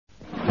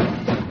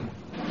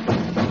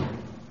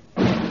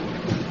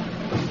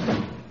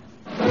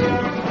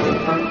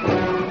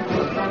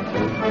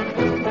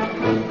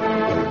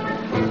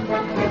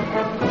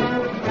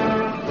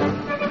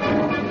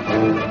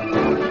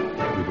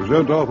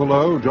present Arthur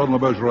Lowe, John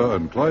LeMessurier,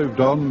 and Clive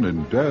Dunn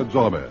in Dad's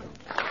Army.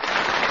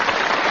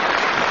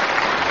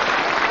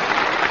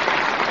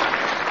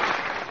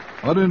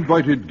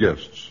 Uninvited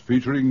Guests,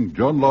 featuring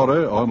John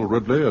Laurie, Arnold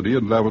Ridley, and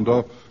Ian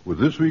Lavender, with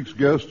this week's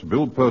guests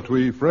Bill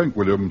Pertwee, Frank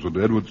Williams, and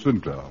Edward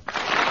Sinclair.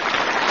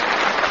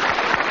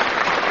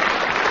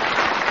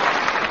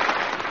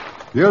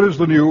 Here is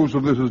the news,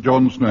 and this is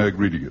John Snagg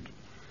reading it.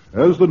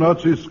 As the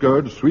Nazi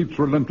scourge sweeps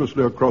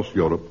relentlessly across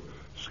Europe,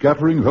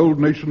 scattering whole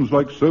nations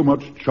like so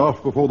much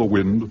chaff before the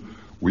wind,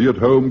 we at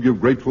home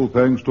give grateful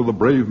thanks to the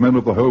brave men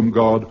of the Home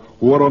Guard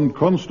who are on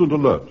constant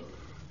alert,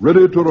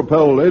 ready to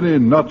repel any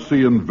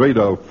Nazi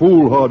invader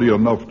foolhardy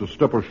enough to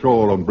step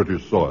ashore on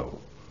British soil.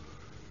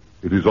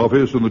 In his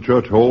office in the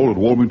church hall at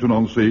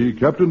Walmington-on-Sea,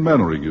 Captain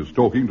Mannering is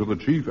talking to the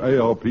chief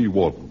ARP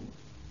warden.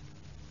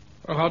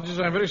 Well, Hodges,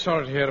 I'm very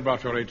sorry to hear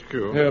about your HQ.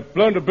 Yeah,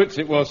 blown to bits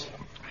it was.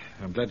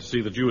 I'm glad to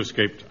see that you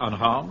escaped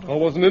unharmed. I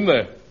wasn't in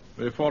there.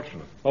 Very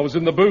fortunate. I was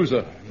in the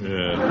boozer.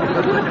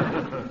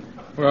 Yeah.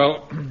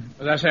 Well,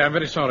 as I say, I'm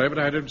very sorry, but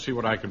I don't see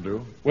what I can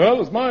do.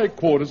 Well, as my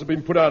quarters have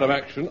been put out of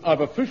action,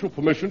 I've official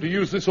permission to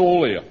use this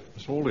hall here.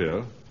 This hall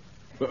here?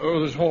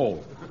 Oh, this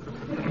hall.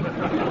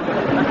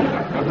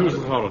 And whose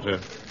authority?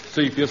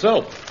 See for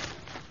yourself.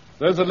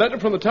 There's a letter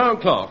from the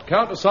town clerk,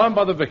 countersigned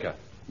by the vicar.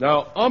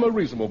 Now, I'm a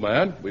reasonable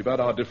man. We've had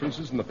our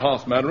differences in the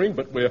past, Mannering,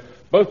 but we're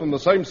both on the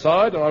same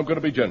side, and I'm going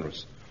to be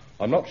generous.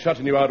 I'm not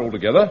shutting you out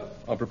altogether.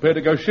 I'm prepared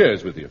to go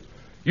shares with you.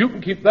 You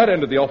can keep that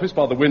end of the office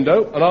by the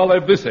window, and I'll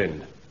have this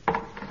end.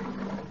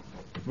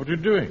 What are you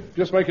doing?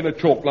 Just making a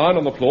chalk line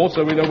on the floor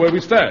so we know where we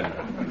stand.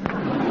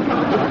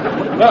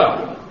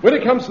 Now, when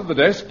it comes to the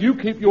desk, you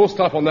keep your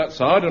stuff on that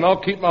side, and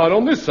I'll keep mine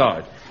on this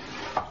side.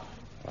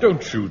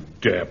 Don't you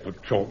dare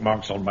put chalk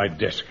marks on my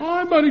desk.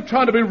 I'm only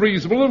trying to be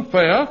reasonable and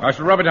fair. I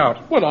shall rub it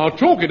out. Well, I'll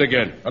chalk it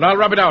again. And I'll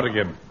rub it out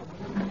again.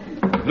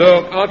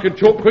 Look, I can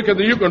chalk quicker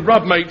than you can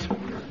rub, mate.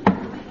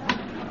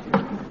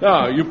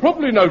 Now, you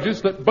probably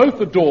noticed that both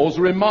the doors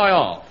are in my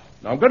half.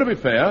 Now, I'm going to be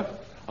fair.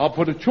 I'll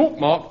put a chalk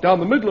mark down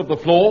the middle of the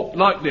floor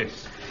like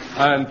this.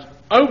 And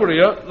over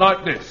here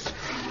like this.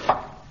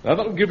 Now,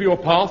 that'll give you a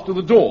path to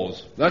the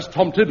doors. That's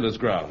Tom Tiddler's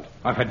ground.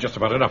 I've had just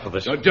about enough of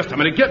this. Now, just a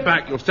minute. Get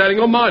back. You're standing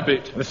on my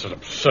bit. This is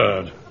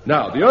absurd.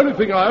 Now, the only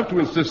thing I have to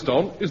insist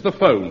on is the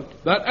phone.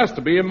 That has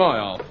to be in my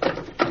half.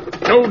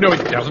 No,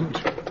 it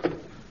doesn't.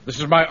 This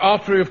is my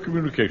artery of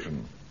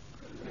communication.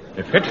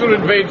 If Hitler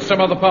invades some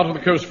other part of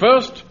the coast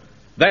first,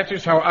 that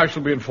is how I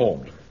shall be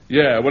informed.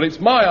 Yeah, well, it's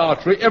my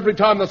artery every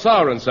time the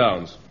siren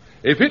sounds.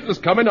 If Hitler's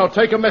coming, I'll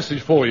take a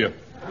message for you.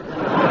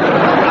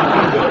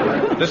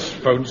 This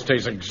phone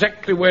stays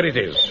exactly where it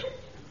is.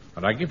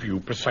 And I give you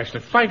precisely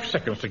 5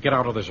 seconds to get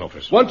out of this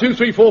office. 1, 2,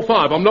 3, 4,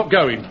 5. I'm not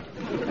going.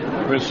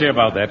 We'll see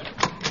about that.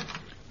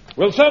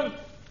 Wilson?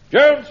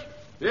 Jones?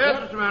 Yes,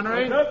 Mr.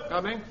 Mannering.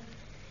 Coming.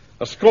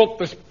 Escort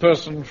this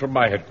person from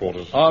my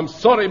headquarters. I'm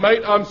sorry,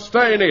 mate. I'm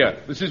staying here.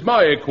 This is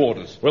my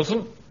headquarters.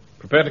 Wilson,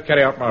 prepare to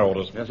carry out my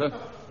orders. Yes, sir.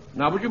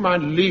 Now, would you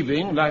mind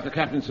leaving, like the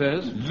captain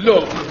says?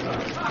 Look,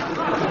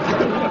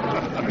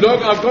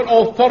 I've got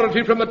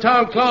authority from the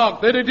town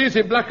clerk. There it is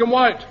in black and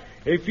white.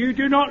 If you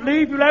do not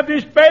leave, you'll have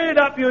this bayonet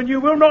up you, and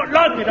you will not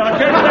like it, I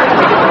tell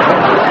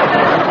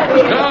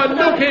you. Now,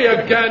 look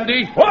here,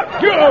 Gandhi. What?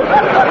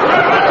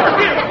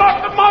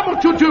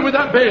 What you do with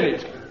that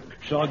bayonet?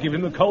 Shall I give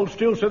him the cold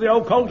steel, so the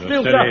old cold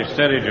steel stuff?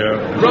 Steady, Joe.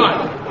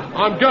 Right,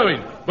 I'm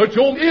going. But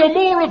you'll hear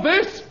more of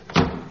this.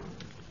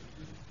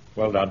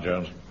 Well done,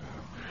 Jones.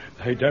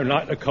 They don't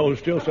like the cold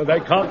steel, so they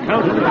can't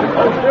counter the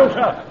cold steel,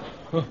 sir.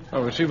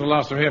 Oh, we've seen the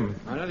last of him.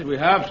 I don't think we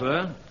have,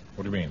 sir.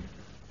 What do you mean?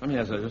 Come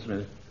here, sir, just a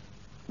minute.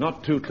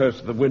 Not too close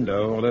to the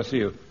window, or they'll see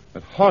you.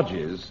 But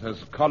Hodges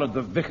has collared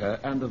the vicar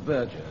and the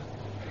verger.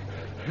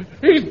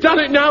 He's done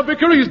it now,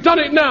 Vicar. He's done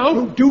it now.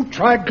 Oh, do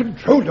try and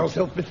control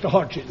yourself, Mr.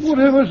 Hodges.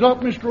 Whatever's up,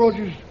 Mr.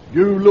 Hodges?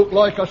 You look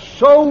like a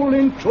soul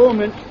in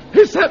torment.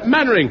 It's that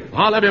Mannering.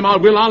 I'll have him, I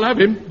will, I'll have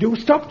him. Do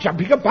stop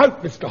jumping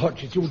about, Mr.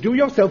 Hodges. You'll do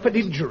yourself an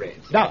injury.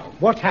 Now,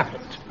 what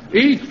happened?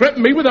 He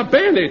threatened me with a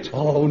bayonet.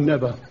 Oh,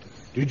 never.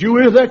 Did you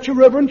hear that, Your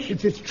Reverence?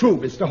 It is true,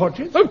 Mr.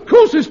 Hodges. Of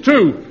course it's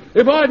true.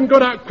 If I hadn't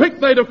got out quick,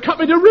 they'd have cut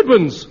me to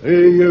ribbons.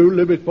 Here you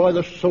liveth by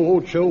the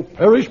sword shall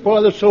perish by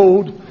the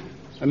sword.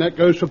 And that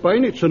goes for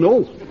bayonets and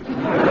all.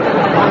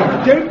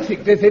 I don't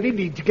think there's any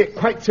need to get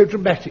quite so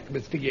dramatic,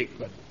 Mr.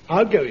 Yakeman.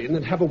 I'll go in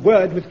and have a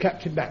word with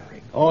Captain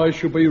Mannering. I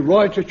shall be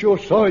right at your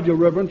side, Your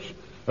Reverence.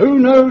 Who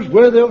knows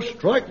where they'll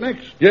strike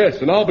next?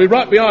 Yes, and I'll be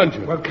right behind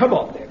you. Well, come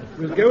on, then.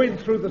 We'll go in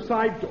through the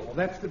side door.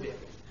 That's the nearest.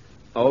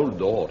 Oh,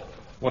 Lord.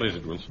 What is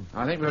it, Wilson?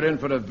 I think we're in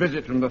for a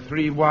visit from the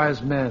three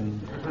wise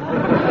men.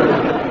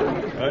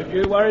 Don't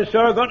you worry,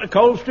 sir. I've got the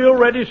cold steel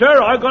ready,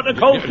 sir. I've got the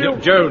cold steel.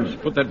 Jones,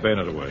 put that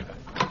bayonet away.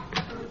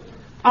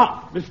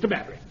 Ah, Mr.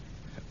 Mannering.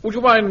 Would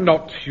you mind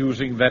not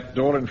using that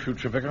door in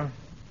future, Vicar?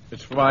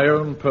 It's for my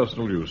own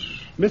personal use.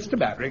 Mr.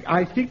 Mannering,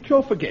 I think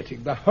you're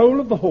forgetting the whole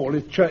of the hall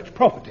is church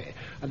property,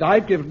 and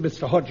I've given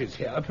Mr. Hodges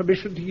here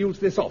permission to use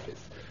this office.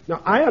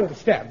 Now, I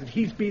understand that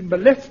he's been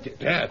molested.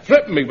 Yeah,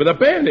 threatened me with a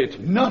bayonet.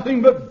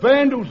 Nothing but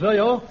vandals they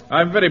are.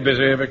 I'm very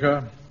busy,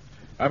 Vicar.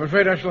 I'm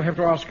afraid I shall have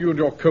to ask you and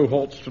your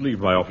cohorts to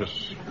leave my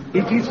office.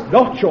 It is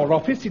not your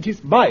office, it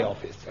is my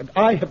office, and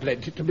I have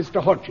lent it to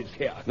Mr. Hodges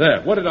here.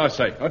 There, what did I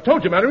say? I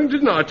told you, Mannering,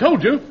 didn't I? I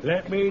told you.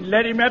 Let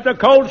him have the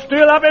cold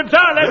steel up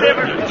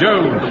himself.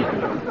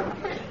 Jones!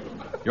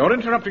 You're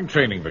interrupting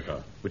training,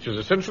 Vicar, which is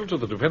essential to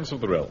the defence of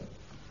the realm.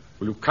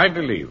 Will you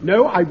kindly leave?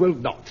 No, I will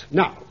not.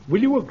 Now,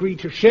 will you agree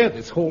to share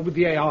this hall with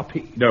the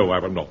ARP? No, I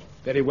will not.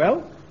 Very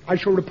well. I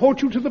shall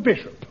report you to the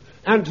bishop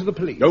and to the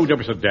police. Oh, don't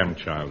be so damn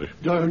childish.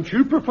 Don't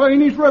you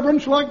profane his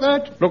reverence like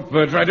that? Look,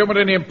 Berger, I don't want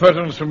any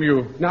impertinence from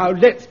you. Now,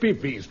 let's be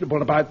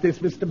reasonable about this,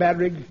 Mr.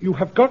 Mannering. You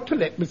have got to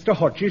let Mr.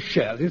 Hodges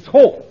share this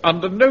hall.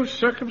 Under no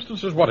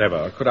circumstances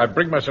whatever could I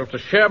bring myself to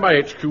share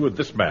my HQ with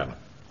this man.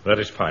 That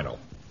is final.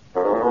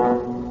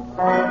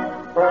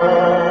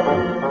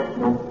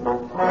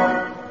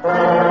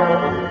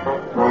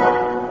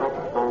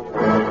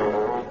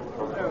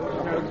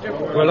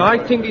 Well, I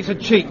think it's a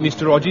cheat,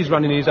 Mr. Hodges,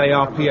 running his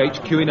ARP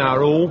HQ in our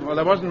hall. Well,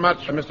 there wasn't much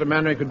Mr.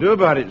 Mannering could do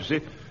about it, you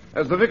see.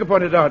 As the vicar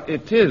pointed out,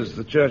 it is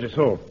the church's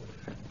hall.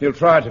 He'll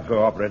try to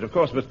cooperate, of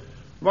course, but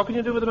what can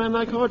you do with a man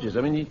like Hodges?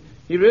 I mean,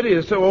 he really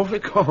is so awfully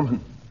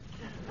common.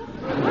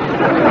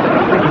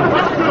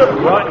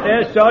 Right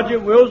there,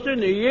 Sergeant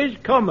Wilson, he is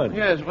common.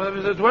 Yes, well,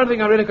 there's one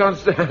thing I really can't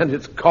stand.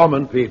 It's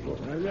common people.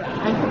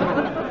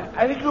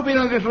 I think you're being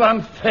a little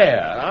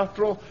unfair.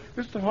 After all,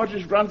 Mr.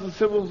 Hodges runs the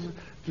civil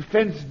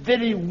defence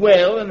very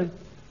well, and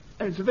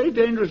it's a very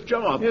dangerous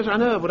job. Yes, I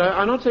know, but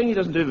I'm not saying he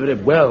doesn't do it very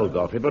well,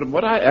 Godfrey, but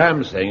what I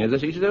am saying is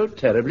that he's so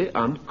terribly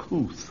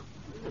uncouth.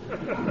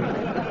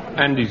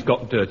 And he's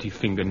got dirty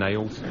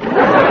fingernails.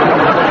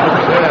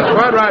 Yes,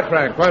 quite right,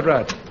 Frank, quite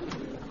right.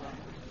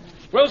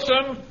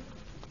 Wilson,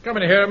 come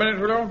in here a minute,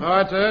 will you? All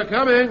right, sir,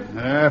 come in.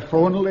 If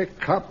only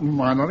Captain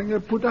Mannering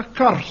had put a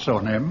curse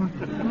on him.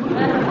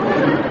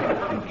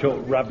 Sort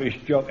of rubbish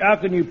job. How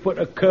can you put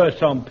a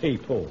curse on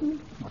people?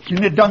 I've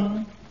seen it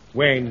done.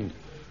 When?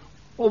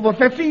 Over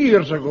 50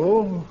 years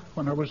ago,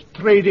 when I was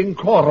trading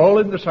coral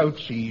in the South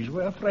Seas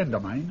with a friend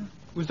of mine.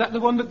 Was that the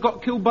one that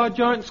got killed by a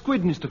giant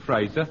squid, Mr.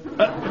 Fraser?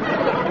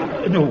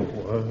 No,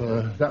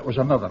 that was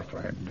another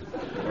friend.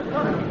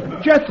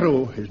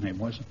 Jethro, his name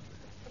was.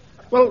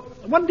 Well,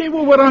 one day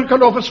we were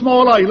anchored off a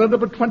small island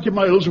about 20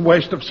 miles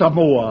west of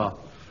Samoa.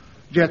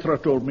 Jethro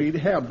told me he'd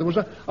heard there was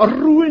a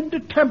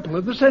ruined temple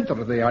in the centre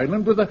of the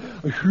island with a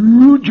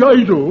huge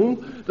idol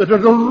that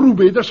had a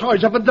ruby the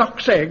size of a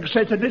duck's egg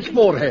set in its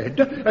forehead,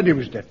 and he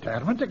was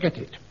determined to get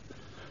it.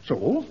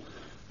 So,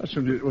 as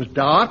soon as it was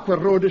dark, we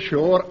rowed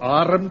ashore,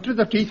 armed to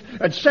the teeth,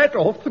 and set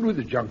off through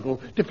the jungle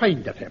to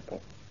find the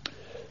temple.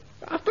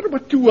 After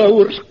about 2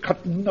 hours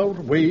cutting our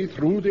way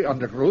through the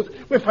undergrowth,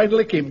 we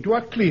finally came to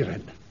a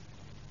clearing.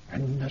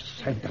 In the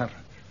centre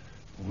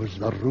was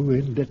the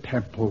ruined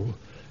temple,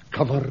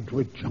 covered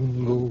with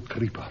jungle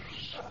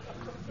creepers.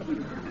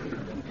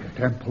 The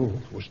temple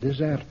was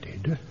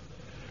deserted.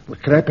 We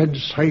crept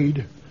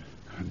inside,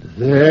 and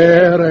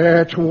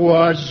there it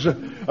was,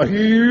 a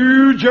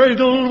huge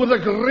idol with a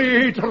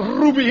great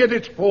ruby in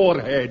its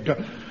forehead.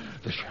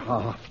 The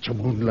shafts of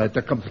moonlight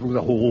that come through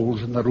the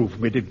holes in the roof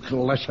made it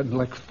glisten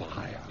like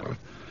fire.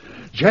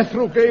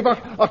 Jethro gave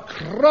a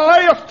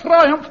cry of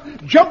triumph,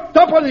 jumped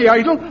up on the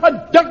idol,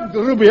 and dug the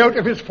ruby out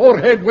of his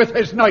forehead with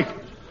his knife.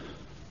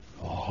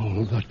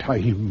 All the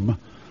time,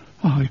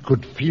 I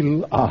could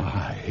feel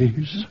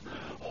eyes,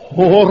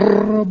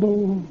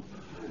 horrible,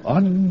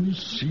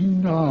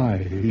 unseen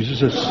eyes,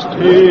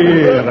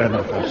 staring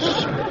at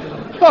us.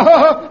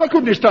 I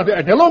couldn't stand it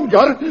any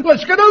longer.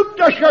 Let's get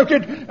out, I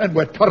shouted, and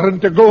we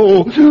turned to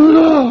go.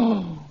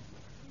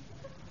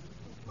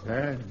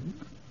 Then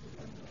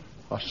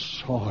I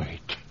saw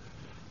it,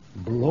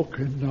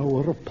 blocking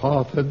our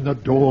path in the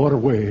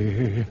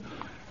doorway.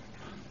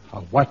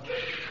 A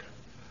witch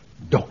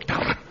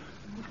doctor.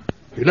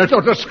 He let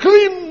out a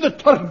scream that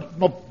turned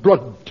my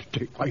blood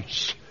to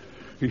ice.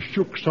 He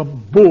shook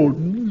some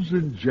bones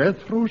in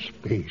Jethro's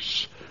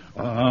face,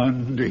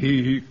 and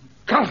he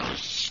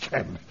cursed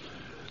him.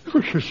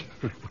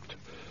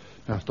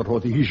 After all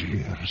these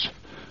years,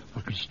 I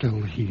can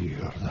still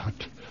hear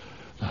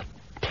that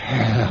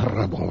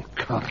terrible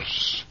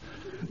curse.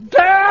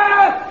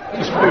 Death!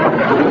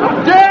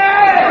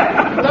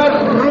 Death! That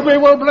ruby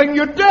will bring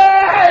you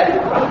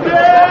death!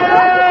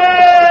 Death!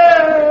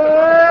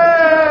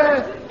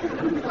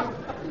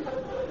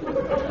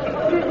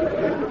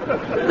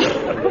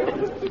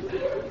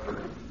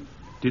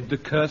 Did the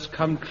curse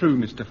come true,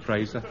 Mr.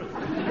 Fraser?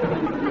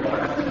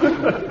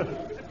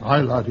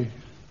 Aye, laddie.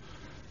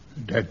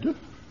 Dead.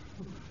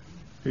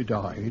 He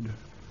died.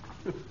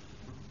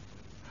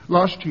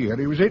 Last year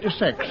he was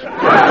 86.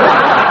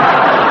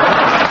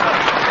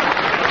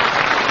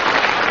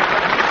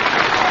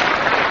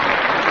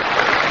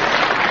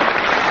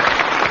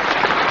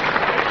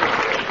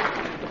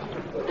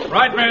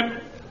 Right, men.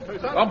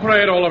 On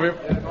parade, all of you.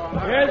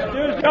 Yes, do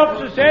as the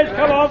officer says.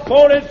 Come on,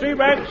 fall in 3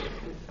 ranks.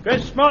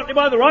 Dress smartly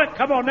by the right.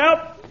 Come on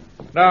now.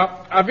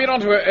 Now, I've been on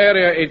to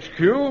Area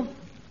HQ,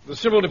 the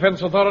Civil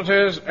Defence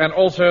Authorities, and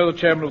also the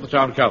Chairman of the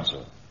Town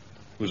Council,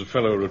 who's a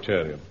fellow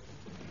Rotarian.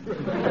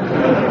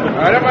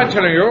 I don't mind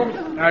telling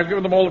you, I've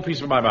given them all a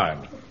piece of my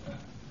mind.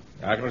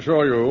 I can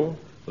assure you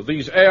that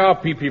these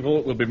ARP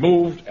people will be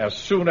moved as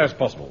soon as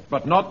possible.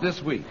 But not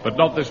this week. But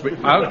not this week.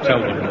 I'll tell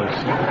them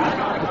this.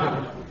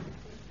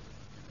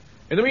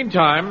 In the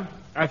meantime,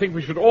 I think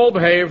we should all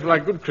behave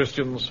like good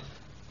Christians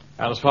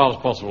and, as far as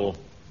possible,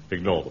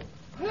 ignore them.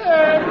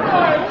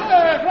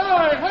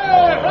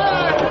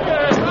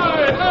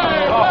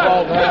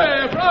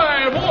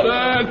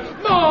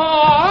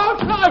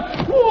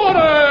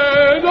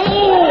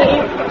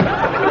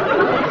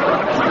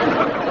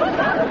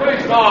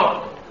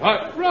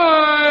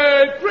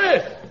 Right,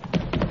 Chris!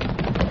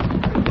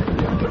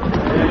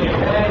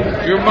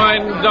 Do you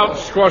mind not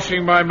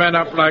squashing my men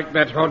up like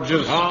that,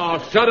 Hodges?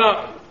 Shut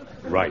up!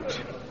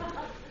 Right.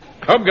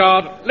 Home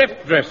guard,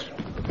 left dress.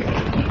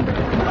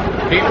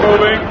 Keep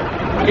moving.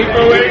 Keep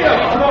moving.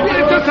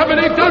 Just a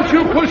minute, don't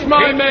you push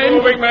my men!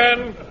 Keep moving,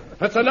 men.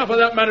 That's enough of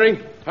that,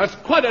 Mannering. That's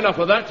quite enough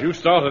of that. You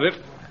started it.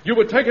 You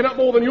were taking up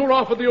more than your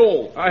half of the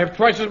all. I have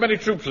twice as many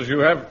troops as you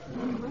have.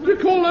 Do you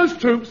call those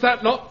troops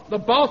that not the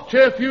Bath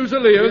Chair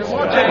Fusiliers?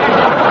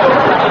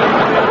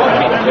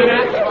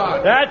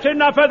 That's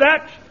enough of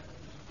that.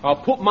 I'll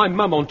put my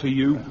mum onto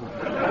you.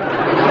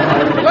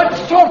 Let's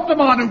sort them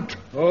on out.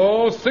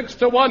 Oh,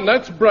 6-1.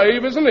 That's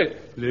brave, isn't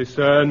it?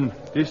 Listen,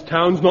 this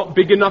town's not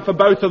big enough for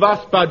both of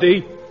us,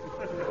 buddy. Don't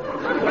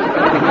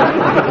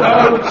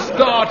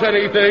start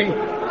anything.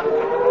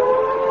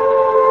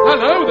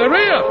 Hello, they're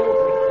here.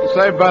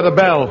 Saved by the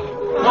bell.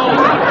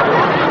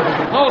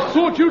 I'll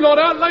sort you lot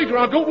out later.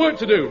 I've got work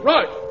to do.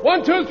 Right.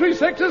 1, 2, and 3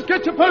 sectors,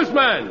 get your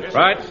postman.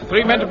 Right.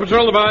 3 men to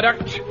patrol the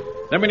viaduct.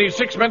 Then we need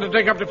 6 men to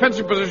take up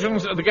defensive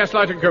positions at the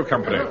Gaslight and Co.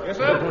 Company. Yes,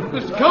 sir.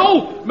 Mr.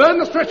 Cole, man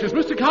the stretchers.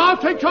 Mr. Carr,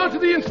 take charge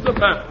of the incident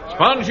man.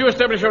 Sponge, you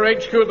establish your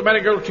HQ at the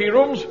Marigold Tea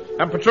Rooms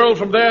and patrol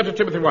from there to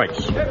Timothy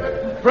White's.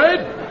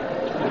 Fred,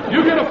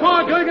 you get a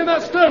fire going in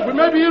that stove. We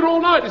may be here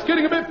all night. It's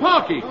getting a bit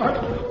parky.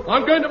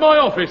 I'm going to my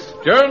office.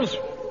 Jones,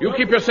 you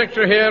keep your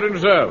sector here in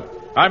reserve.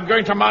 I'm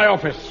going to my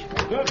office.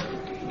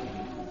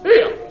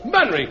 Here,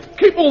 Mannering,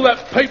 keep all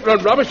that paper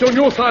and rubbish on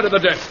your side of the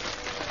desk.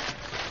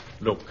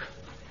 Look,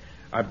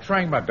 I'm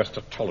trying my best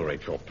to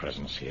tolerate your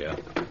presence here.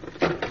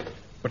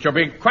 But you're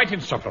being quite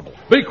insufferable.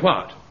 Be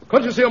quiet.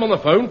 Can't you see I'm on the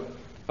phone?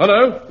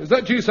 Hello, is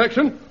that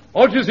G-section?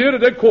 Hodges here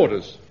at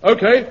headquarters.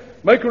 Okay,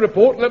 make a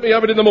report and let me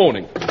have it in the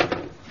morning.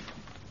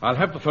 I'll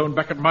have the phone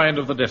back at my end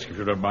of the desk, if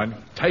you don't mind.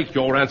 Take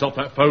your hands off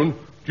that phone.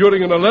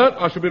 During an alert,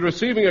 I shall be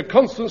receiving a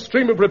constant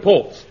stream of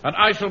reports. And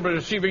I shall be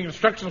receiving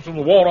instructions from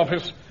the War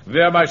Office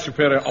via my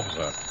superior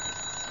officer.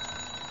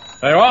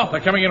 There you are.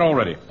 They're coming in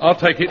already. I'll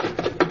take it.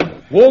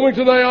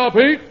 Warmington ARP.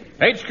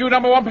 HQ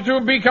number 1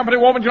 Platoon B Company,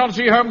 Warmington on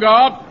Sea Home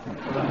Guard.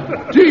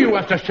 Do you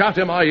have to shout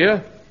in my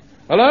ear?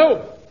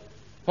 Hello?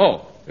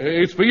 Oh,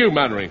 it's for you,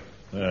 Mannering.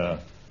 Yeah.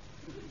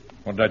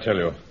 What did I tell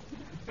you?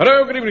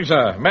 Hello, good evening,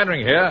 sir.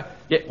 Mannering here.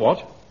 Yeah,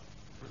 what?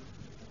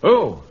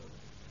 Oh.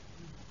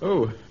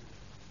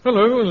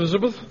 Hello,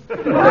 Elizabeth.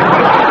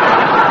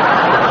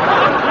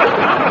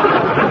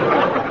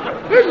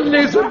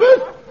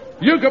 Elizabeth?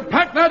 You can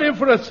pack that in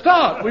for a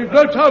start. We've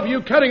no time for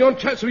you carrying on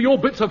chats with your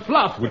bits of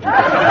fluff. Would you?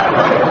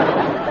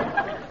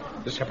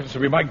 This happens to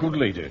be my good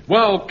lady.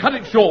 Well, cut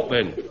it short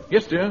then.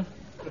 Yes, dear.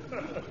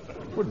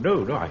 Well,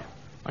 no, I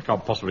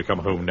can't possibly come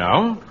home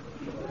now.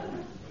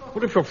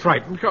 What if you're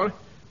frightened? Can't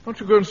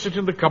you go and sit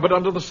in the cupboard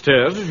under the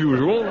stairs as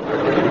usual?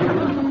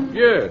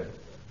 Yeah.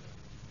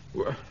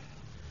 Well,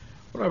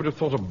 I would have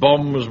thought a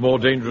bomb was more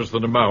dangerous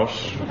than a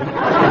mouse.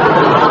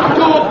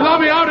 Oh,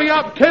 bloody hurry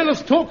up.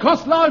 Careless talk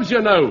costs lives,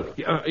 you know.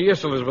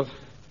 Yes, Elizabeth.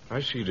 I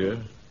see, dear.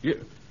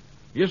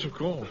 Yes, of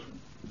course.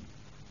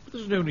 But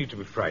there's no need to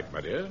be frightened,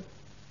 my dear.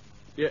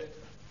 Yes,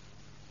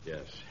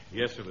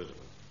 Elizabeth.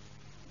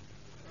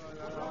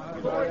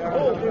 Well,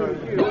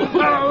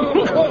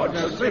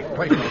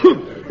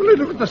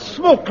 look at the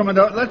smoke coming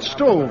out of that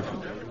stove.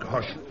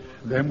 Gosh,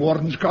 them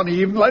wardens can't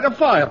even light a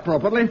fire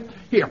properly.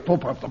 Here,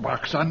 pump up the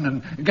box, son,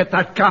 and get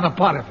that can of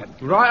paraffin.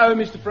 Righto,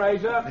 Mr.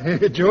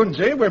 Fraser. Jones,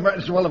 we might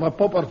as well have a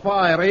proper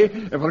fire,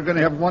 if we're going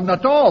to have one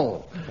at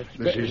all.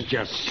 This is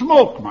just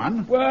smoke,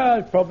 man. Well,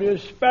 it's probably a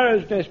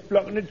sparrow's nest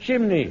blocking a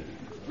chimney.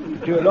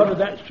 Do a lot of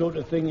that sort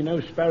of thing,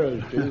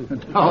 sparrows do.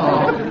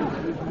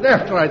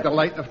 They've tried to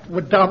light it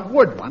with damp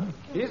wood, man.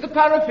 Here's the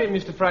paraffin,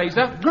 Mr.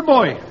 Fraser. Good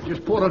boy.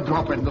 Just pour a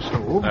drop in the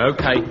stove.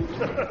 Okay.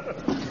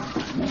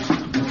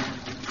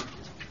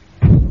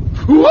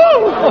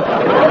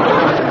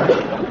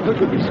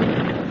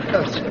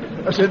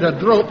 I said a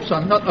drop,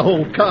 son, not the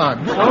whole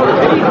can.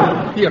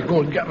 Here,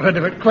 go and get rid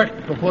of it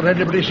quick before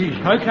anybody sees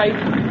you. Okay.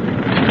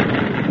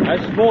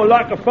 That's more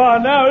like a fire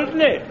now,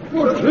 isn't it?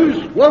 What's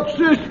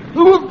this?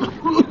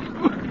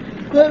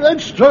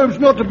 That stove's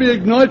not to be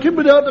ignited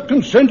without the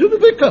consent of the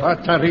vicar.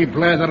 What are he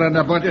blathering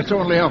about? It's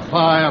only a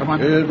fire,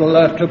 man. It'll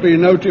have to be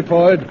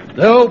notified.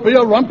 There'll be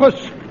a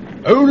rumpus.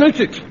 Who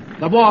lit it?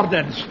 The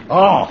wardens.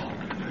 Ah.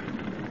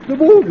 The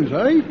wardens,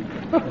 eh?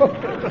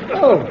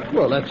 Oh,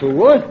 well, that's all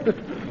right.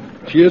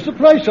 Cheers the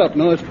place up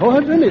nice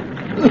fire, isn't it?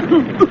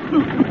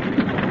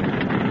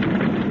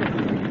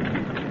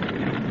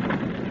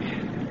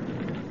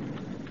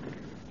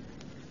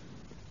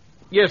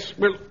 Yes,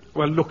 well,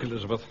 look,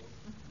 Elizabeth.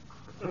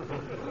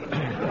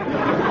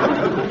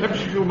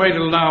 Perhaps if you made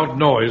a loud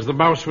noise, the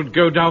mouse would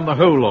go down the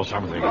hole or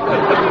something.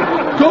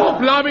 God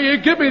blimey, you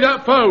give me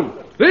that phone.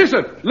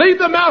 Listen, leave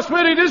the mouse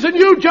where it is and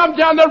you jump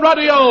down the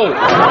ruddy hole.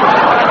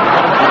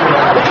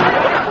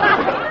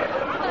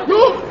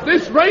 Look,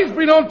 this rain's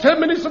been on 10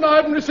 minutes and I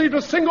haven't received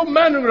a single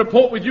Mandarin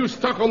report with you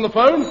stuck on the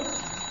phone.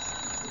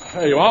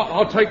 There you are,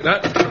 I'll take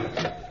that.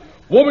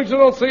 Warmington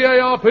on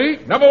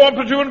CARP. Number 1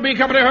 platoon B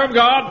Company Home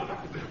Guard.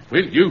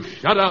 Will you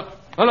shut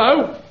up?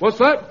 Hello? What's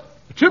that?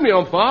 A chimney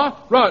on fire?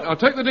 Right, I'll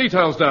take the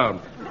details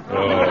down.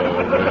 Oh,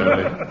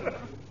 really?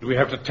 Do we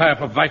have to tie up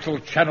a vital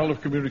channel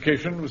of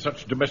communication with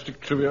such domestic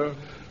trivia?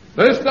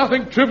 There's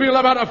nothing trivial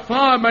about a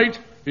fire, mate.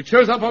 It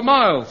shows up for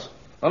miles.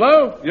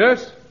 Hello?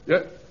 Yes?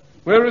 Yeah.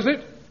 Where is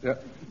it? Yeah.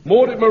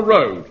 Mortimer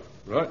Road.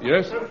 Right,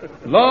 yes.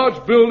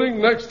 Large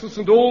building next to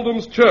St.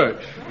 Aldham's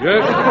Church.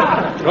 Yes.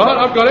 Right,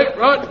 I've got it.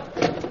 Right.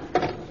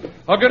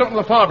 I'll get up to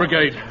the fire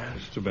brigade.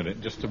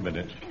 Just a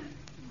minute.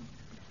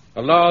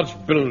 A large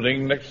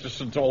building next to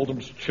St.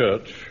 Aldham's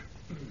Church.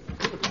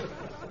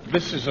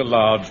 This is a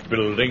large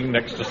building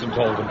next to St.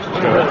 Aldham's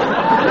Church.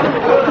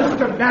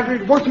 Mr.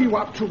 Mannering, what are you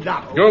up to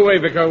now? Go away,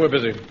 Vicar, we're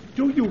busy.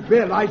 Do you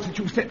realise that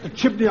you set the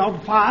chimney on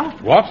fire?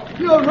 What?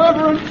 Your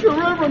Reverence,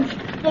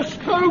 the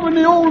stove in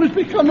the hall has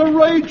become a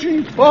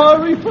raging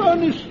fiery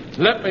furnace.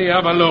 Let me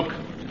have a look.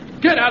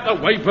 Get out the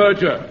way,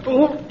 Verger.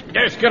 Oh,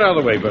 yes, get out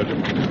of the way,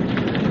 Verger.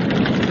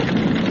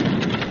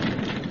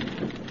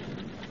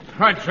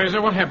 Right, Fraser,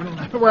 what happened?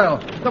 Well,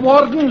 the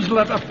wardens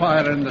lit a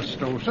fire in the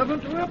stove, so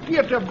it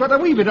appeared to have got a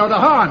wee bit out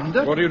of hand.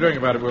 What are you doing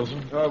about it,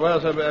 Wilson? Oh,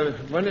 well, sir,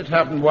 when it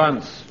happened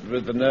once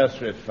with the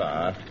nursery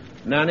fire,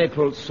 Nanny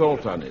pulled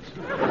salt on it.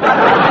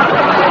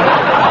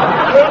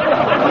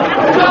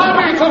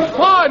 Blimey, it's a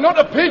fire, not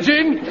a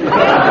pigeon.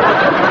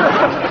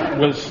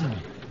 Wilson,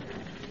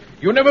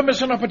 you never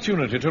miss an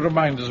opportunity to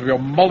remind us of your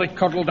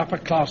mollycoddled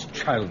upper-class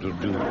childhood,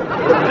 do you?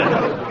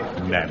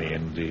 Nanny,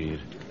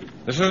 indeed.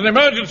 This is an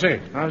emergency.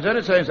 I was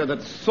only saying, sir,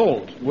 that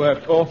salt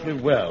worked awfully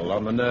well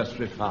on the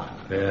nursery fire.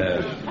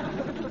 Yes.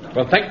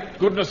 Well, thank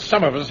goodness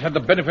some of us had the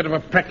benefit of a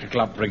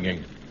practical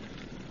upbringing.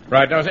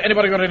 Right, now, has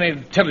anybody got any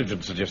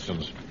intelligent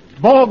suggestions?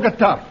 Bog a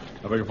turf.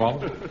 I beg your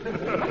pardon?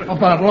 A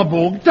barrel of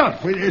bog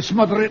turf. We'll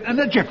smother it in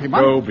a jiffy,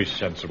 man. Oh, be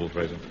sensible,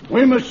 Fraser.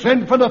 We must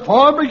send for the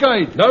fire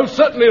brigade. No,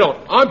 certainly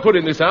not. I'm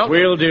putting this out.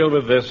 We'll deal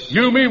with this.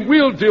 You mean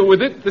we'll deal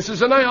with it? This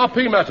is an ARP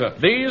matter.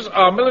 These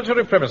are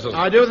military premises.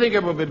 I do think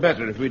it would be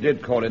better if we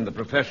did call in the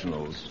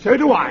professionals. So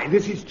do I.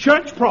 This is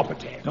church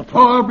property. The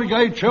fire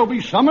brigade shall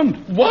be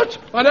summoned. What?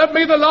 And have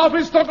me the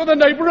laughing stock of the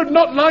neighbourhood?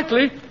 Not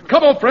likely.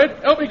 Come on, Fred.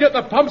 Help me get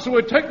the pumps and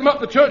we'll take them up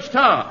the church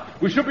tower.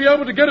 We should be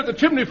able to get at the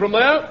chimney from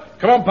there.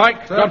 Come on,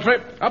 Pike. Godfrey,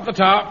 up the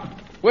tower.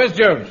 Where's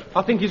Jones?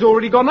 I think he's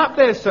already gone up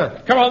there,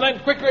 sir. Come on, then,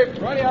 quickly.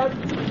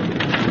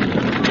 Righty-o.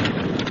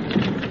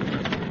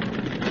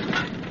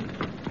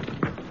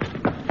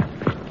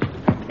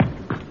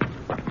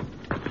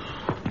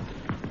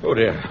 Oh,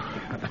 dear.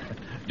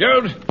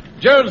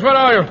 Jones, where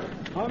are you?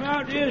 I'm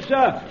out here,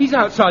 sir. He's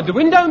outside the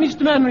window,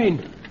 Mr. Mannering.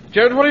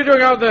 Jones, what are you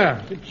doing out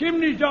there? The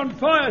chimney's on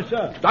fire,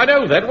 sir. I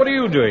know that. What are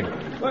you doing?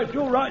 Well, it's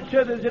all right,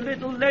 sir. There's a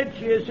little ledge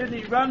here, sir, and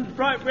it runs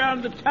right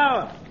round the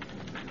tower.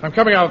 I'm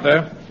coming out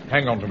there.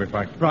 Hang on to me,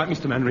 Pike. Right,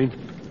 Mr. Mannering.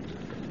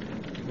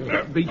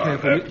 Be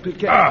careful. Be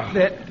careful.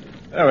 There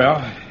we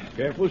are.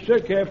 Careful, sir,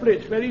 careful.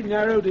 It's very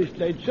narrow, this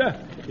ledge, sir.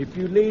 If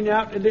you lean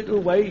out a little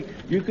way,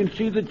 you can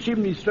see the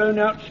chimney thrown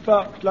out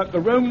sparks like a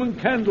Roman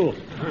candle.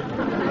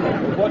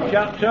 Watch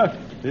out, sir.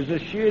 There's a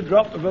sheer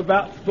drop of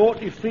about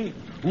 40 feet.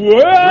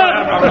 Whoa!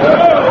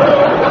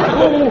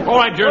 All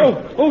right,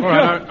 Jones. All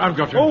right, I've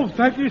got you. Oh,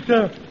 thank you,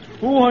 sir.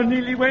 Oh, I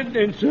nearly went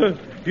then, sir.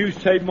 You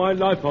saved my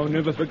life. I'll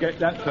never forget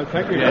that, sir.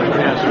 Thank you.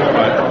 Yes, all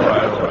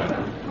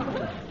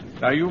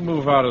right. Now, you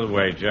move out of the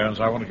way,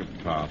 Jones. I want to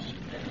get past.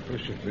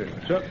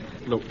 Sir,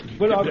 Look,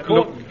 well, I'm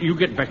caught... look, you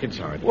get back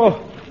inside.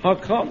 Well, I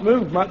can't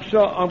move much,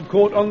 sir. I'm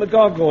caught on the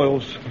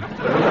gargoyles.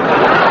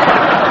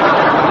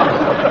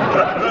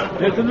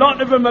 There's a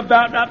lot of them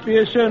about up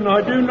here, sir, and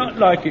I do not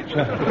like it,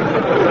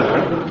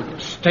 sir.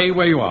 Stay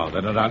where you are,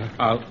 then, and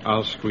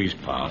I'll squeeze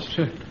past.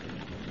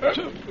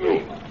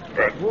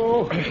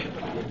 Whoa.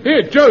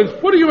 Here, Jones,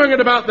 what are you hanging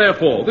about there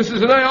for? This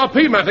is an ARP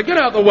matter. Get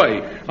out of the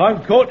way.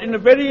 I'm caught in a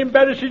very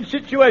embarrassing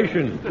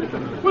situation.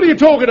 What are you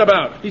talking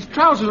about? His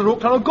trousers are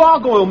hooked on a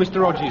gargoyle,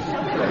 Mr. Rogers.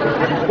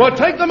 Well,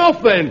 take them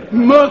off then.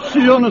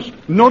 Mercy on us.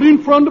 Not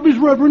in front of his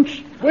reverence.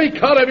 We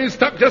can't have him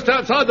stuck just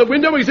outside the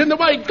window. He's in the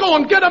way. Go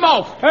on, get him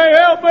off. Hey,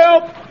 help!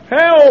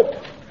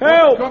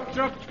 Help!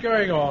 What's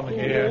going on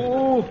here?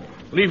 Oh,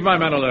 Leave my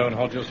man alone,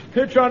 Hodges.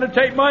 they're trying to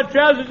take my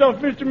trousers off,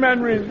 Mr.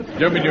 Mannering.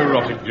 Don't be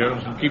neurotic,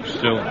 Jones, and keep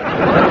still.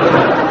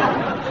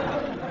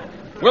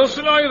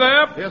 Wilson, are you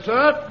there? Yes,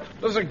 sir?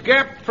 There's a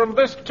gap from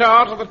this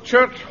tower to the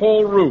church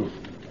hall roof.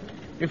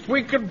 If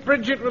we could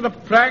bridge it with a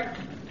plank,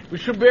 we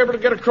should be able to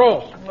get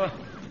across.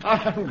 I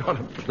haven't got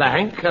a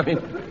plank. I mean,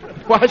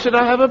 why should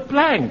I have a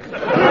plank?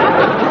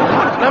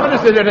 Nobody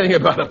said anything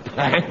about a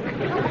plank.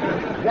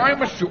 Why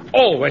must you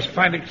always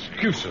find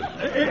excuses?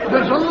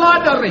 There's a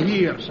ladder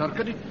here, sir.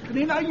 Can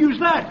he not use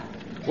that?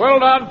 Well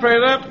done,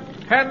 Fraser.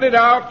 Hand it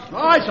out.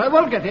 Aye, sir,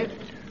 we'll get it.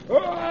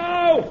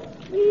 Whoa!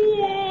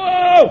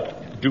 Whoa!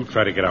 Do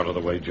try to get out of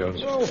the way,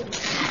 Jones.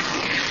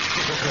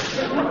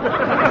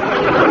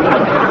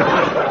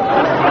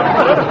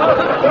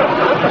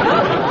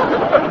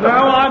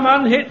 Now I'm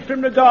unhitched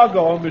from the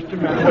gargoyle, Mr.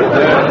 Manning.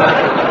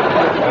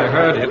 I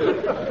heard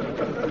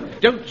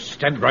it. Don't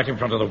stand right in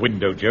front of the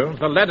window, Jones.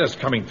 The ladder's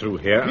coming through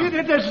here. Here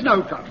it is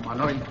now, Captain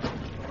Mannering.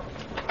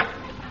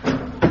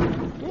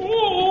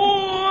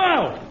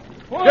 Whoa!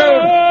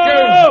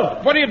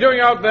 Jones, what are you doing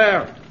out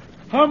there?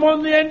 I'm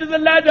on the end of the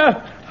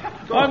ladder.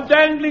 I'm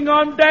dangling.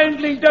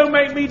 Don't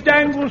make me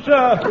dangle,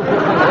 sir.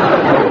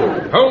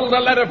 Hold the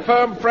ladder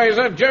firm,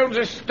 Fraser. Jones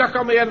is stuck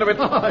on the end of it.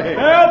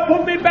 Help,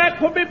 put me back.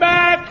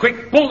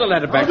 Quick, pull the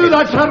ladder back. I'll do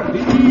that, sir.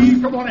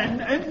 Come on,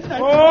 in.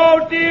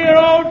 Oh,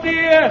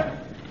 dear.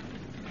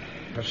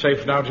 You're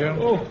safe now, Jones?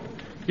 Oh,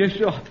 yes,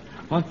 sir.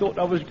 I thought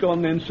I was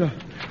gone then, sir.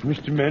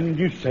 Mr. Manning,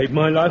 you saved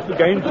my life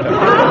again, sir.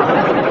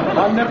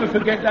 I'll never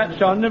forget that,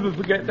 sir.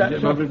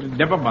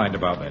 Never mind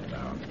about that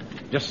now.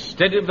 Just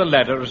steady the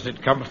ladder as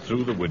it comes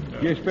through the window.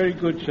 Yes, very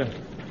good, sir.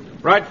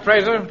 Right,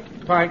 Fraser?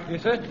 Pike,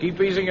 yes, sir?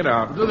 Keep easing it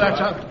out. Do that,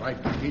 sir. Right,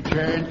 he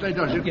gently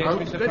does it. Yes, Now.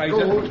 Mr. Let Fraser.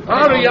 go.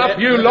 Hurry up,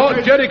 you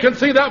lot. Jenny can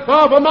see that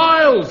far for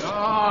miles.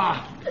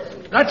 Ah,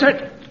 that's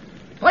it.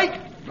 Right,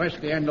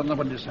 rest the end on the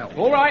windowsill.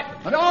 All right.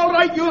 And all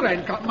right, your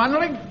end, Captain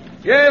Mannering.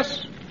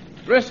 Yes.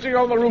 Resting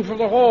on the roof of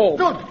the hall.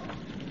 Good.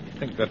 I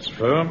think that's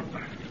firm.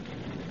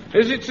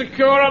 Is it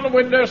secure on the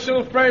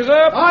windowsill, Fraser?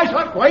 Aye,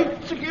 sir,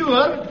 quite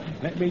secure.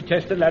 Let me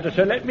test the ladder,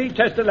 sir. Well,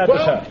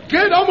 sir.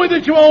 get on with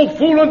it, you old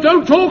fool, and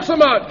don't talk so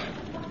much.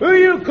 Who are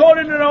you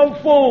calling an old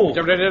fool?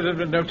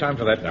 No time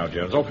for that now,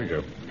 Jones. Off you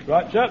go.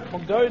 Right, sir.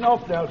 I'm going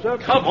off now, sir.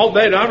 Come on,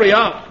 then, hurry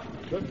up.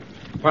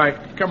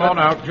 Pike, come on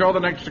out. You're the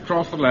next to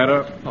cross the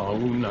ladder. Oh,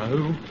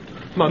 no.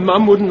 My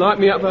mum wouldn't like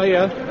me up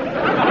there.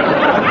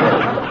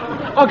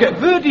 I'll get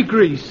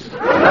verdigris.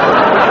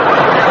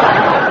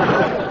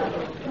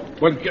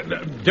 Well,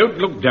 don't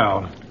look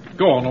down.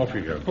 Go on, off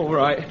you go. All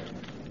right.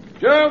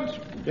 Jones,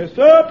 Yes,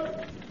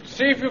 sir.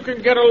 see if you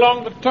can get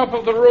along the top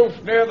of the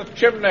roof near the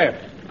chimney.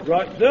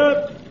 Right,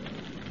 sir.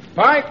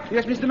 Pike,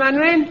 Yes, Mr.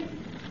 Mannering?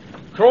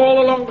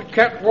 crawl along the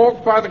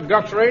catwalk by the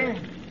guttering.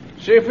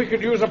 See if we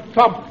could use a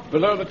pump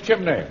below the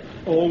chimney.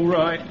 All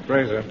right.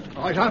 Fraser.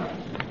 Aye, sir.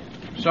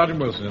 Sergeant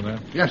Wilson in there.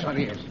 Yes, sir,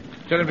 he is.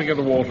 Tell him to get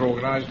the water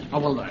organised. I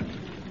will then.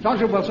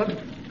 Sergeant Wilson,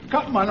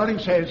 Captain Mannering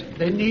says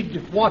they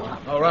need water.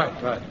 All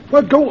right.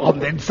 Well, go on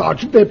then,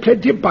 Sergeant. There are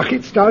plenty of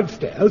buckets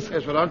downstairs.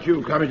 Yes, well, aren't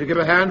you coming to give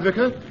a hand,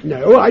 Vicar?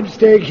 No, I'm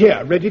staying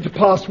here, ready to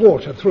pass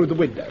water through the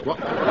window. What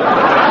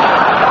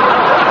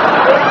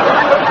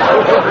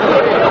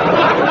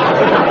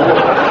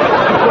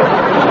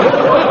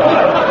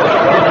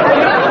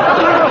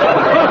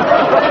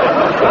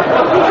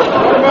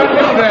about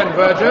you then,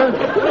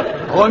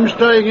 Verger? I'm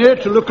staying here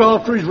to look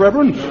after his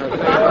reverence.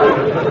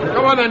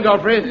 Come on then,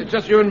 Godfrey. It's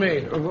just you and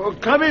me.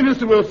 Come in,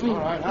 Mr. Wilson.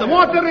 The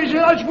water is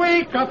as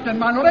we, Captain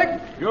Mannering.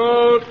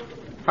 Good.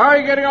 How are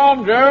you getting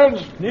on,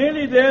 Jones?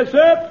 Nearly there,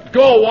 sir.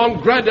 Go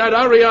on, Grandad,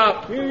 hurry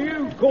up. Who are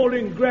you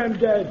calling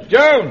Grandad?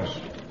 Jones,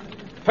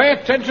 pay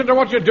attention to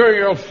what you're doing.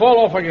 You'll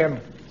fall off again.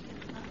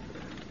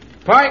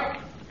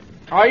 Pike,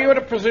 are you in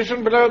a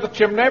position below the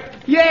chimney?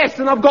 Yes,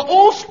 and I've got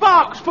all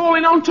sparks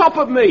falling on top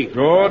of me.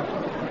 Good.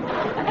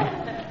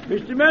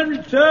 Mr.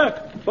 Manning,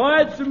 sir, if I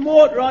had some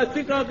water, I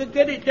think I could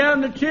get it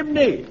down the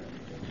chimney.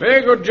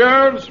 Very good,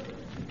 Jones.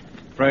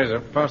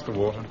 Fraser, pass the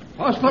water.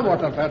 Pass the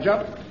water,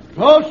 Verger.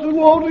 Pass the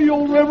water,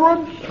 your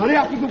reverence. Hurry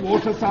up with the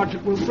water,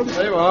 Sergeant Wilson.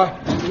 There you are.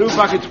 2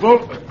 buckets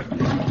full.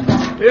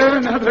 Here,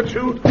 another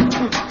 2.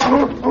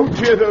 Oh,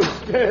 dear, those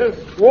stairs.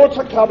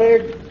 Water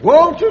coming.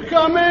 Water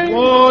coming.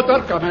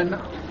 Water coming.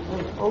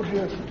 Oh,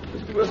 dear.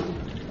 Mr. Wilson,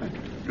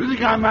 do you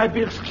think I might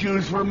be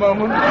excused for a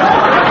moment? No,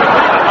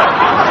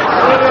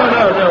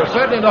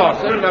 certainly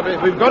not. Certainly not.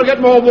 We've got to get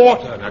more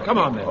water. Now, come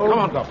on then. Come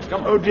on, Godfrey.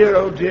 Come on. Oh,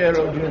 dear. There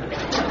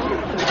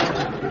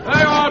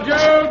you are,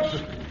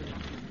 Jones.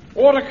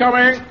 Water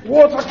coming.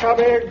 Water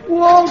coming.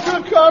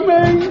 Water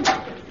coming.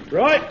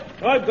 Right,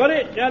 I've got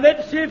it. Now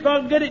let's see if I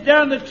can get it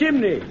down the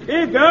chimney.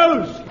 Here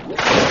goes.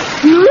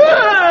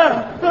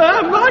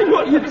 Mind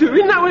what you're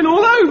doing. That went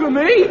all over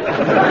me.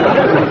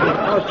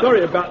 Oh,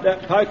 sorry about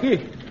that,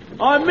 Pikey.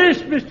 I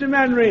missed, Mr.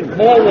 Mannering.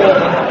 More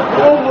water.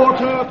 More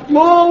water.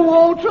 More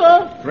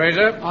water.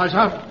 Fraser, Aye,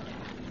 sir.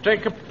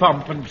 take a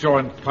pump and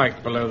join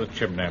Pike below the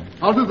chimney.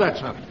 I'll do that,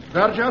 sir.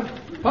 Verger,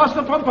 pass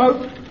the pump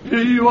out. Here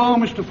you are,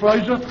 Mr.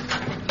 Fraser.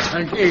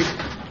 Thank you.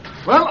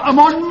 Well, I'm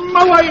on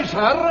my way,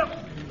 sir.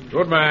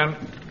 Good man.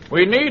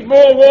 We need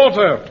more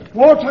water.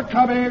 Water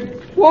coming.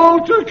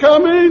 Water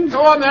coming.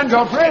 Go on then,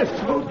 Godfrey.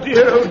 Oh,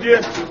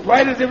 dear.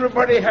 Why does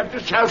everybody have to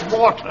shout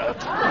water?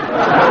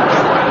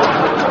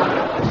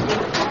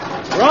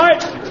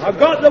 Right, I've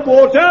got the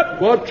water.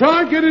 Well,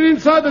 try and get it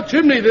inside the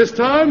chimney this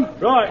time.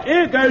 Right,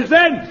 here goes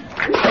then.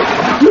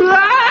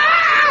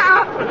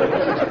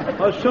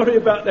 Oh, sorry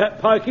about that,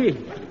 Pikey.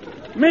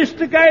 Missed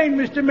again,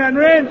 Mr.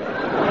 Mannering.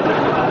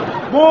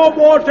 More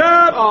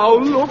water! Oh,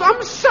 look,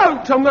 I'm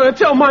soaked. I'm going to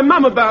tell my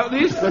mum about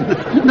this.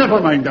 Never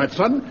mind that,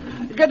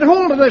 son. Get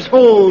hold of this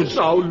hose.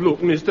 Oh,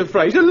 look, Mr.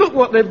 Fraser, look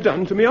what they've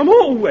done to me. I'm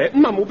all wet.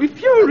 Mum will be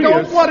furious.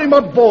 Don't worry,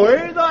 my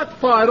boy. That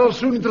fire'll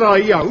soon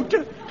dry out.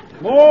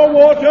 More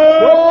water!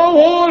 More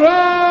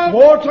water!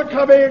 Water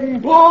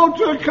coming!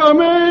 Water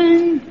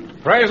coming!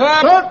 Fraser!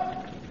 Sir?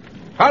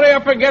 Hurry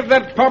up and get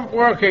that pump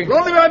working.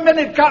 Only a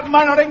minute, Captain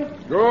Mannering.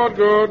 Good,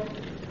 good.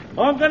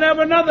 I'm going to have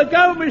another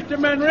go, Mr.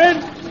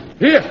 Mannering.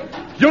 Here,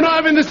 you're not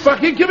having this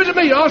bucket. Give it to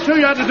me. I'll show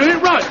you how to do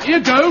it. Right, here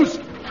goes.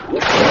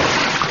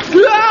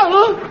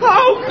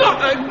 Oh,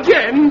 not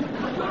again.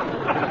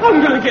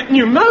 I'm going to get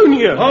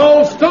pneumonia.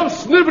 Oh, stop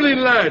snivelling,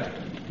 lad.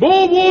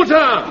 More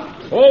water.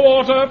 More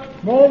water.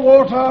 More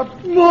water.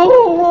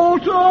 More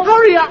water.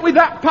 Hurry up with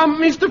that pump,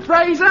 Mr.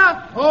 Fraser.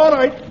 All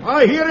right.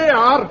 Here you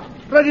are.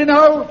 Ready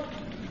now?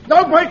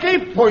 Now,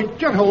 Mikey,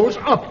 point your hose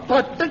up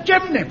at the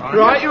chimney, man.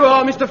 Right you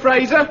are, Mr.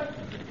 Fraser.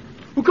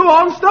 Well, go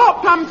on,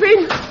 stop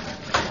pumping.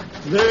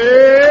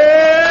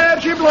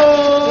 There she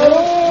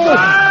blows.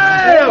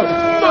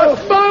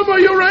 But, Mama,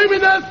 you're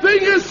aiming that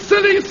thing, you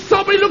silly,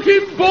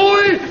 soppy-looking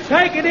boy.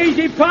 Take it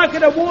easy, Puck,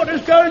 the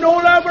water's going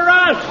all over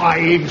us.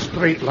 Aim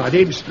straight, lad,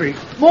 aim straight.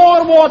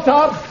 More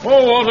water.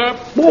 More water.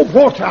 More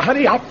water.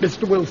 Hurry up,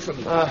 Mr. Wilson.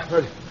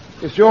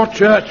 It's your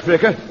church,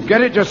 Vicar.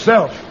 Get it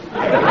yourself.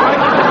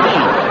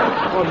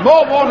 Oh,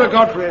 more water,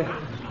 Godfrey.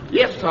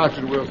 Yes,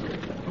 Sergeant Wilson.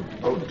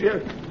 Oh,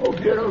 dear. Oh,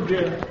 dear. Oh,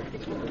 dear.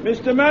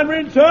 Mr.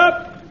 Mannering,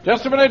 sir.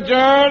 Just a minute,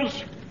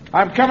 Jones.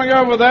 I'm coming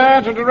over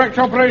there to direct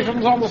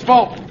operations on the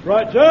spot.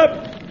 Right,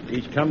 sir.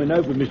 He's coming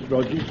over, Mr.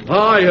 Rogers.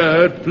 I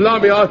heard.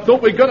 Blimey, I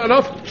thought we got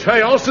enough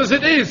chaos as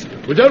it is.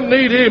 We don't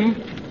need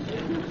him.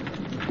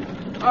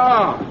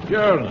 Ah,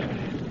 Jones.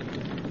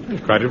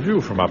 There's quite a view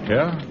from up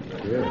here.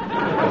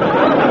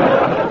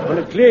 On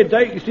a clear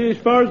day, you can see as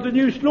far as the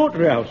new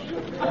slaughterhouse.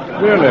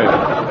 Really?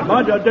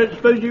 Mind, I don't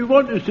suppose you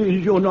want to see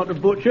as you're not a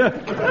butcher.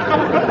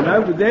 And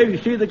over there you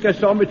see the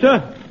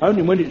gasometer.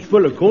 Only when it's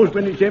full, of course.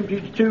 When it's empty,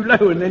 it's too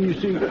low, and then you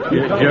see...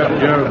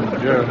 Jones.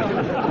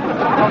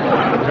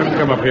 Don't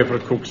come up here for a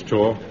cook's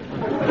tour.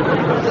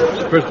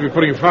 Supposed to be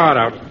putting fire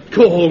out.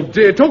 Oh,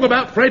 dear. Talk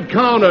about Fred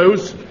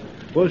Carno's.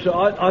 Well, sir,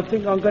 I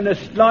think I'm going to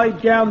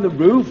slide down the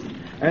roof,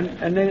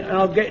 and then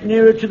I'll get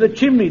nearer to the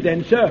chimney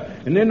then, sir.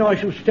 And then I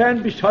shall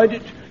stand beside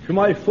it to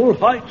my full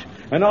height,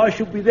 and I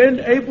shall be then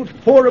able to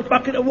pour a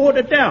bucket of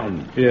water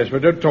down. Yes,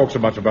 but don't talk so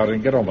much about it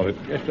and get on with it.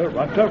 Yes, sir,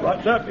 right,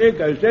 sir. Here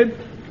goes then.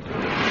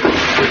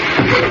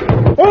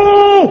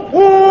 Oh!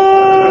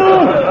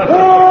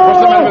 What's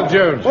the matter with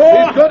Jones?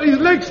 He's got his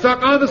leg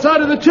stuck either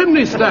side of the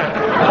chimney stack.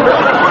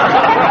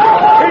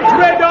 It's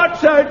red hot,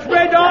 sir, it's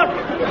red hot.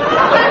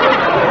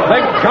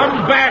 Then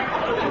come back.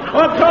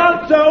 I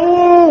can't, sir.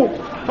 Oh,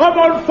 I'm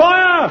on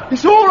fire.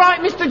 It's all right,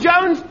 Mr.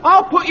 Jones.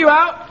 I'll put you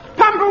out.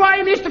 Pump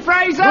away, Mr.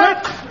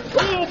 Fraser.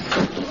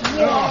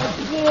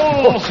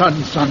 Oh,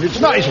 son, it's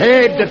not his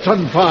head that's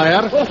on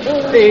fire.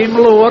 Aim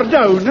lower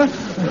down.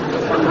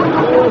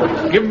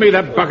 Give me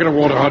that bucket of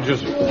water,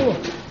 Hodges.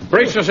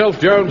 Brace yourself,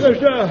 Jones. Yes,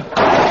 sir.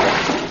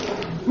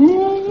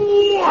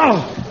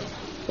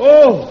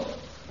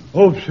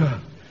 Oh, sir.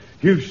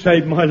 You've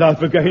saved my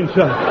life again,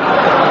 sir.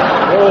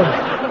 Oh.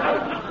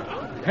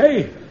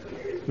 Hey,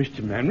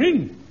 Mr.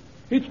 Mannering,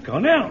 it's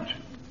gone out.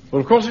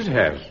 Well, of course it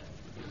has.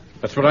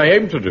 That's what I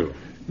aim to do.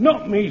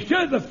 Not me,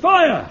 sir, the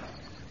fire.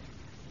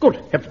 Good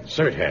heavens,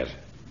 so it has.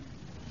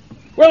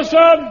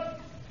 Wilson,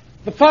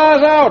 the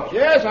fire's out.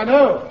 Yes, I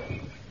know.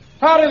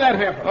 How did that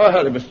happen?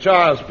 Oh, it was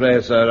Charles'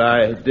 place, sir.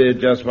 I did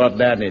just what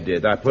Danny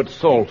did. I put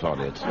salt on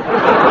it.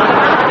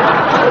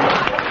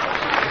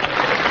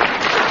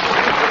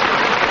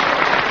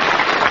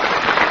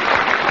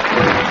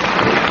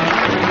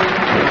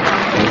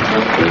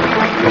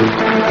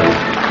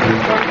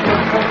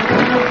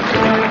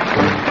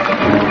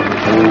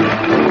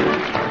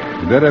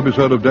 In that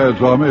episode of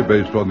Dad's Army,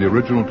 based on the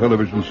original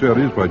television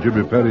series by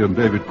Jimmy Perry and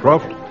David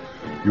Croft,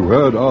 you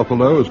heard Arthur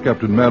Lowe as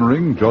Captain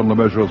Mannering, John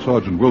LeMessurier as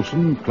Sergeant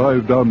Wilson,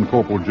 Clive Dunn,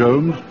 Corporal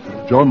Jones,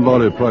 John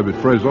Lorry, Private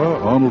Fraser,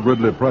 Arnold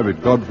Ridley,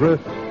 Private Godfrey,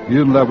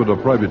 Ian Lavender,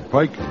 Private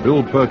Pike,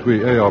 Bill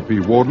Pertwee, ARP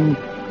Warden,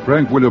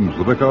 Frank Williams,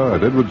 the Vicar,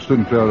 and Edward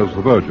Sinclair as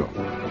the Verger.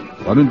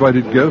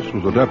 Uninvited Guests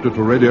was adapted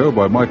for radio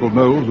by Michael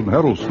Knowles and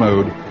Harold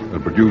Snowd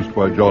and produced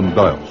by John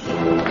Dias.